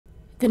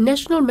The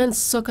national men's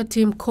soccer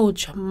team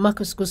coach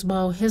Marcus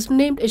Guzmão has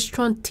named a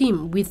strong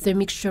team with a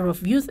mixture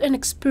of youth and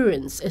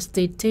experience as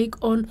they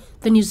take on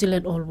the New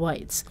Zealand All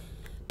Whites.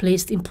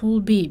 Placed in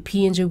Pool B,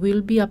 PNG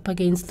will be up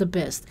against the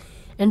best,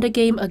 and the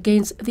game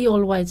against the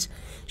All Whites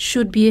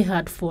should be a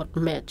hard-fought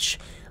match.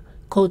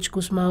 Coach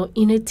Guzmão,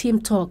 in a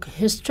team talk,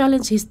 has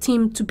challenged his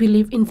team to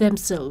believe in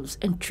themselves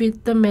and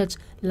treat the match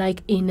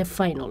like in a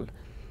final.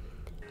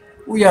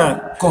 We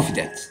are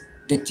confident.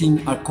 The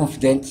team are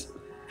confident.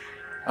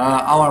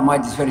 Our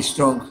mind is very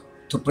strong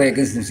to play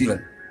against New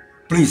Zealand.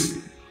 Please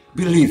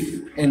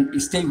believe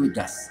and stay with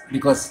us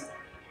because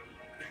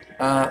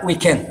we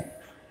can,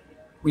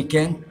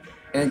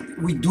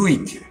 and we do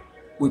it.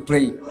 We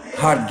play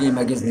hard game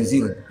against New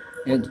Zealand,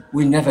 and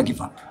we never give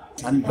up.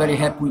 I'm very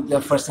happy with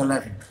the first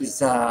 11.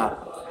 It's a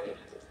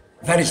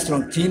very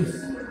strong team,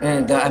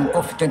 and I'm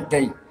confident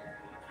they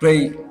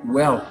play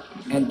well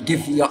and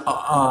give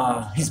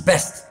his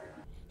best.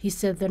 He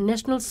said the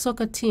national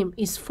soccer team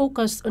is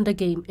focused on the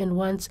game and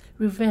wants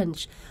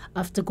revenge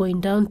after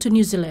going down to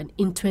New Zealand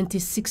in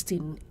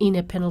 2016 in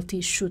a penalty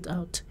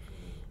shootout.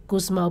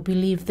 Guzmão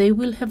believes they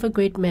will have a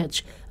great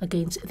match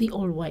against the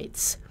All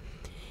Whites.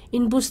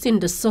 In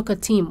boosting the soccer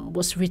team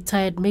was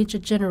retired Major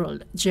General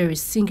Jerry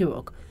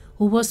Singirok,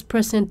 who was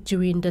present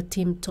during the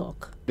team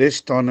talk.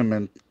 This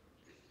tournament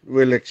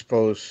will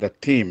expose the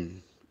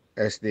team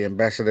as the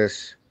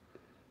ambassadors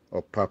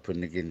of Papua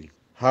New Guinea.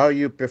 How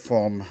you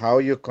perform, how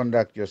you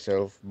conduct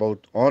yourself, both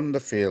on the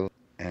field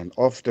and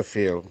off the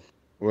field,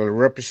 will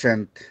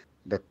represent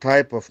the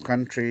type of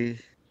country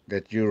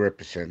that you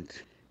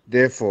represent.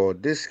 Therefore,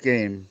 this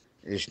game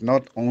is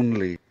not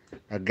only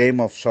a game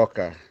of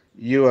soccer.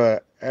 You're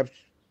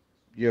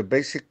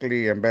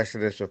basically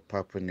ambassadors of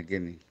Papua New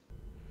Guinea.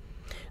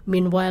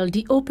 Meanwhile,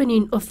 the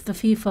opening of the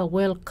FIFA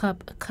World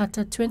Cup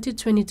Qatar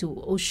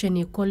 2022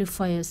 Oceania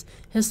Qualifiers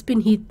has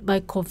been hit by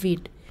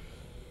COVID.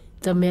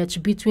 The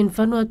match between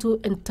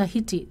Vanuatu and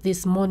Tahiti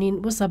this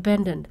morning was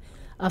abandoned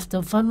after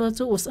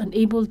Vanuatu was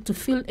unable to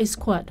fill a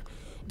squad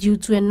due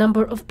to a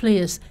number of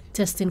players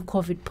testing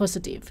COVID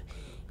positive.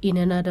 In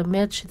another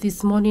match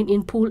this morning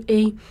in Pool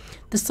A,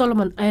 the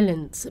Solomon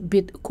Islands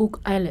beat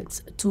Cook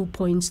Islands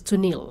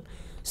 2-0.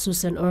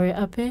 Susan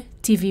Oreape,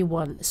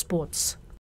 TVWAN Sports.